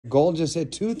Gold just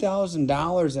hit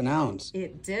 $2,000 an ounce.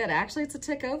 It did. Actually, it's a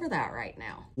tick over that right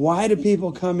now. Why do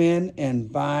people come in and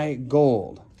buy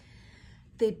gold?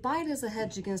 They buy it as a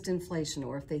hedge against inflation,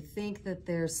 or if they think that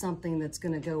there's something that's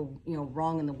going to go,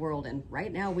 wrong in the world. And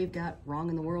right now we've got wrong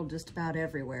in the world just about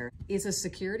everywhere. It's a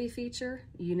security feature.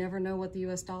 You never know what the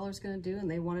US dollar is going to do, and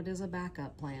they want it as a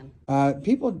backup plan.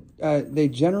 People, they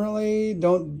generally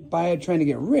don't buy it trying to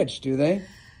get rich, do they?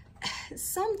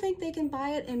 Some think they can buy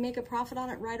it and make a profit on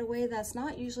it right away. That's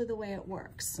not usually the way it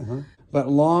works. But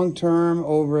long term,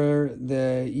 over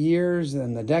the years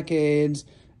and the decades,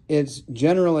 it's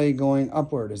generally going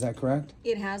upward. Is that correct?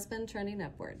 It has been trending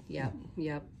upward.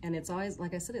 Yep. And it's always,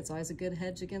 like I said, it's always a good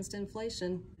hedge against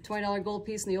inflation. $20 gold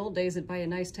piece in the old days would buy a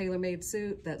nice tailor-made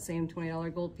suit. That same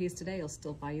 $20 gold piece today will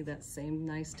still buy you that same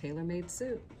nice tailor-made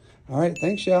suit. All right.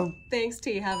 Thanks, Shell. Thanks,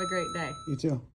 T. Have a great day. You too.